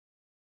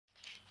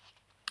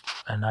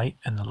A Night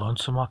in the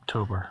Lonesome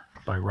October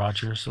by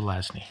Roger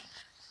Zelazny.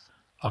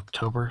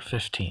 October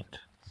 15th.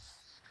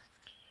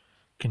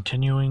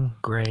 Continuing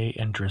gray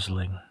and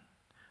drizzling,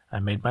 I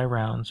made my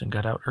rounds and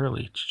got out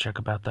early to check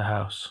about the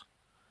house.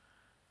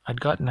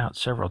 I'd gotten out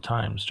several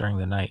times during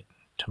the night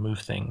to move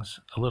things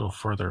a little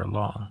further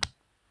along.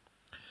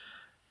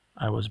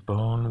 I was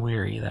bone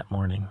weary that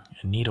morning,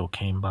 and Needle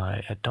came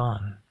by at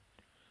dawn.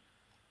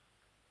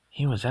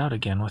 "He was out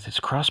again with his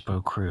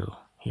crossbow crew,"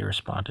 he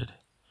responded.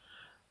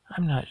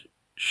 "I'm not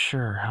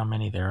sure how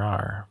many there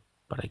are,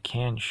 but I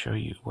can show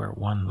you where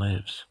one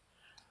lives."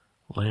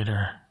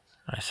 "Later,"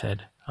 I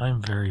said.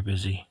 "I'm very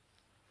busy."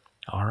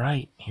 "All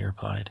right," he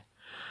replied.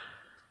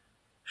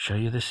 "Show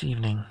you this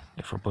evening,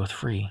 if we're both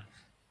free."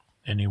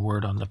 "Any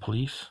word on the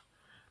police?"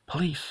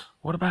 "Police?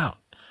 What about?"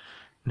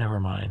 "Never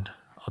mind.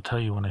 I'll tell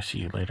you when I see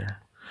you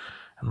later.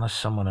 Unless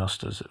someone else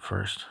does it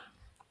first."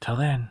 "Till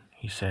then,"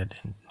 he said,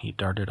 and he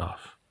darted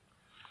off.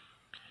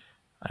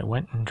 I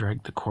went and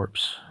dragged the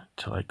corpse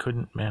till I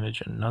couldn't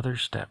manage another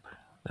step.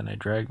 Then I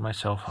dragged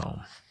myself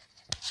home.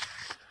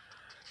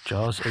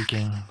 Jaws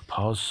aching,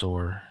 paws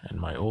sore, and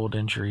my old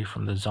injury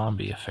from the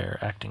zombie affair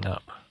acting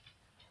up.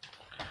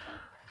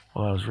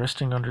 While I was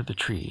resting under the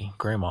tree,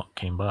 Grandma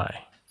came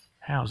by.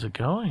 "How's it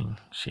going?"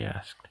 she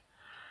asked.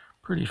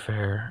 "Pretty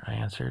fair," I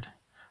answered.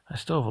 "I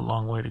still have a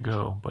long way to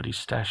go, but he's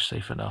stashed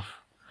safe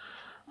enough.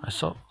 I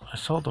saw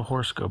the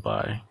horse go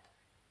by.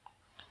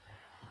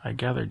 I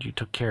gathered you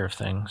took care of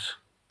things."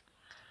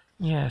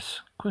 "Yes,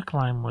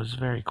 Quicklime was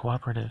very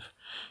cooperative.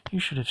 You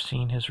should have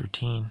seen his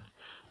routine.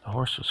 The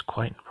horse was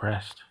quite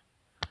impressed."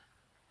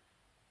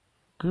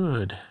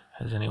 "Good.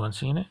 Has anyone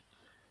seen it?"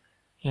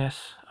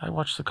 "Yes, I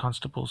watched the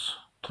constable's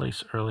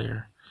place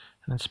earlier.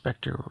 An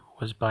inspector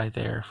was by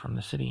there from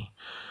the city.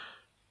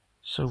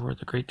 So were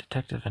the great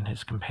detective and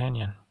his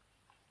companion,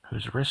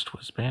 whose wrist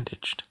was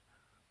bandaged.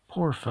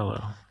 Poor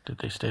fellow. Did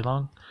they stay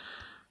long?"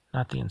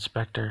 "Not the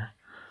inspector,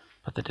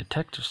 but the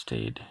detective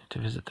stayed to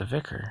visit the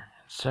vicar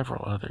and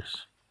several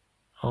others."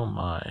 "Oh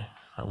my,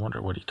 I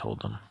wonder what he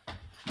told them."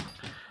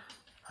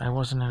 "I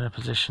wasn't in a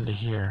position to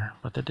hear,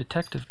 but the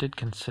detective did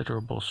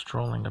considerable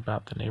strolling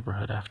about the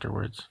neighborhood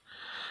afterwards.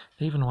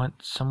 They even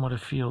went somewhat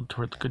afield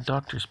toward the good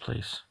doctor's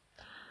place."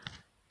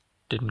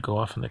 "Didn't go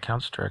off in the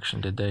Count's direction,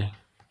 did they?"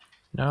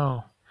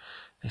 "No.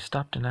 They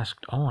stopped and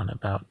asked Owen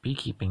about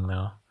beekeeping,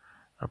 though.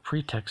 A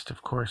pretext,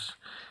 of course,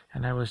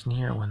 and I was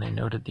near when they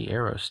noted the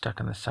arrow stuck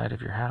in the side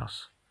of your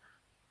house."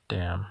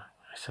 "Damn,"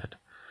 I said.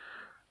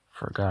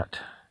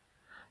 "Forgot.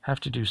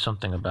 Have to do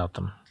something about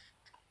them."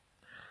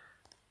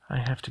 "I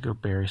have to go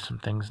bury some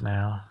things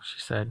now," she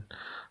said.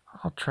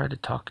 "I'll try to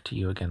talk to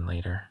you again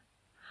later."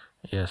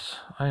 "Yes,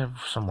 I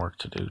have some work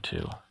to do,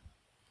 too."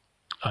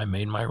 I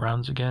made my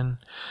rounds again,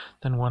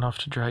 then went off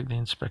to drag the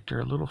inspector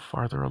a little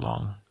farther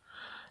along.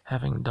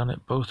 Having done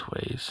it both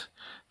ways,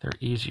 they're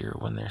easier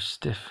when they're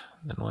stiff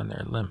than when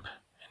they're limp,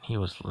 and he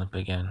was limp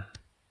again.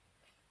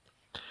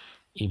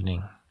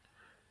 Evening.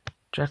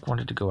 Jack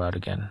wanted to go out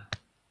again.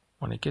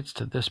 When it gets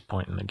to this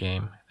point in the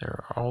game,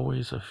 there are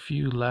always a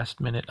few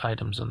last-minute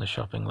items on the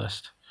shopping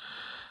list.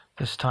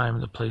 This time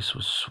the place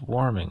was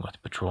swarming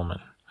with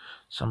patrolmen,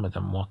 some of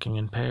them walking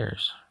in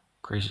pairs.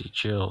 Crazy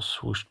Jill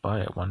swooshed by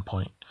at one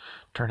point,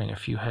 turning a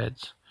few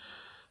heads.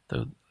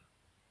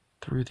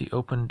 Through the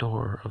open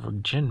door of a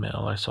gin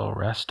mill I saw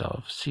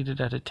Rastov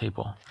seated at a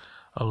table,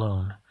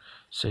 alone,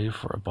 save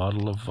for a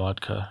bottle of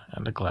vodka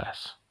and a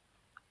glass.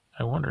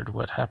 I wondered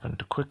what happened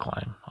to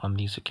Quicklime on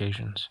these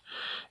occasions,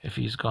 if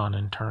he's gone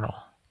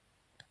internal.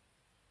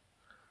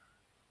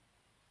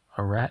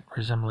 A rat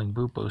resembling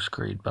Bubo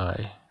scurried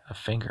by, a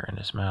finger in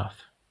his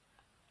mouth.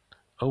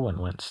 Owen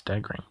went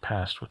staggering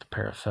past with a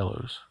pair of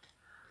fellows,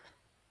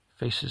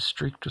 faces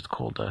streaked with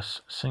coal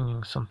dust,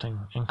 singing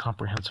something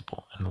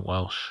incomprehensible in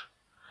Welsh.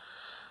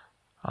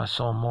 I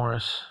saw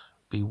Morris,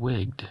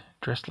 bewigged,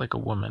 dressed like a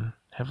woman,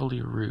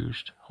 heavily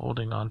rouged,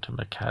 holding on to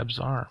McCabe's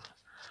arm.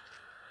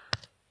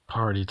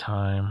 "Party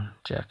time,"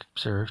 Jack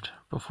observed,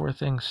 "before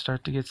things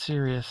start to get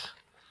serious."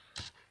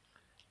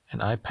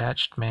 An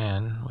eye-patched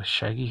man with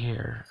shaggy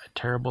hair, a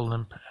terrible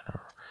limp, and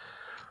a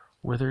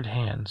withered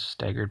hand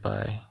staggered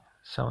by,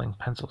 selling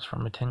pencils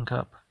from a tin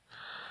cup.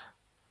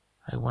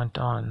 I went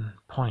on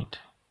point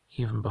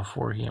even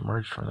before he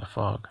emerged from the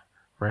fog,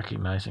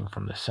 recognizing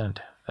from the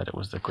scent that it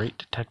was the great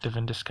detective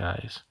in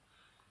disguise.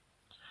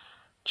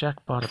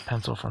 Jack bought a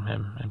pencil from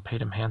him and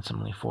paid him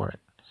handsomely for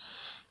it.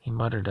 He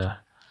muttered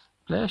a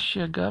 "Bless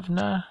you,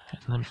 governor,"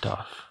 and limped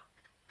off.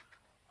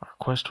 Our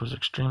quest was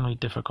extremely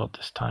difficult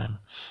this time,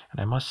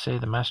 and I must say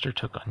the master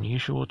took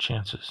unusual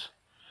chances.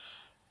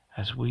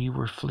 As we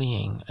were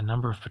fleeing, a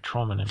number of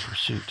patrolmen in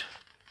pursuit.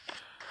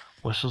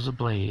 Whistles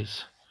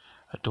ablaze,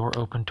 a door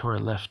opened to our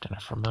left, and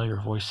a familiar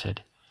voice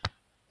said,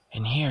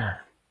 "In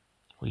here."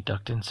 We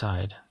ducked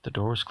inside. The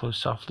door was closed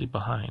softly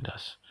behind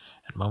us,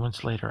 and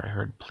moments later I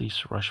heard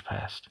police rush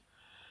past.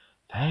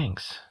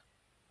 "Thanks,"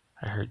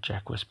 I heard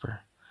Jack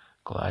whisper.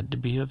 "Glad to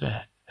be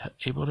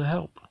able to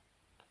help."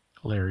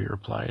 Larry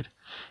replied,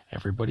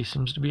 "Everybody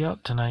seems to be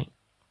out tonight."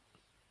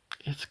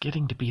 "It's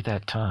getting to be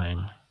that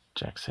time,"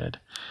 Jack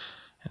said.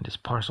 and his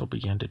parcel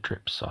began to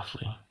drip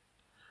softly.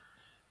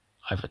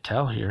 "I've a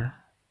towel here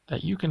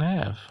that you can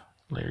have,"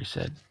 Larry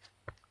said.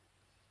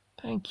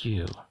 "Thank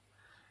you.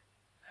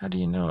 How do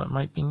you know it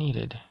might be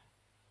needed?"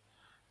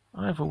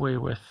 "I have a way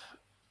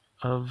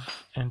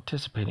of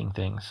anticipating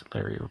things,"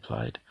 Larry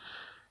replied.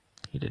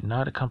 He did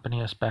not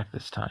accompany us back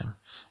this time,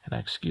 and I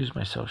excused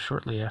myself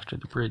shortly after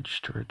the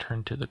bridge to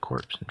return to the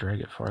corpse and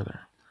drag it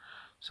farther.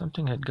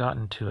 Something had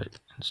gotten to it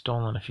and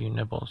stolen a few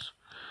nibbles,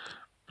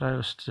 but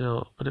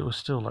it was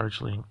still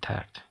largely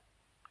intact.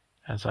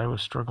 As I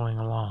was struggling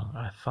along,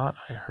 I thought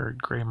I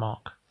heard Grey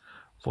Malk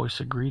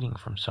voice a greeting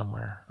from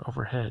somewhere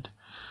overhead,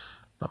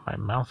 but my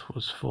mouth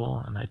was full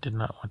and I did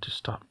not want to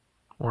stop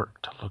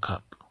work to look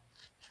up.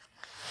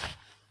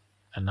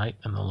 A Night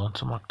in the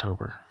Lonesome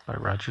October by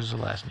Roger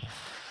Zelazny,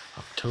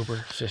 October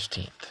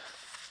 15th.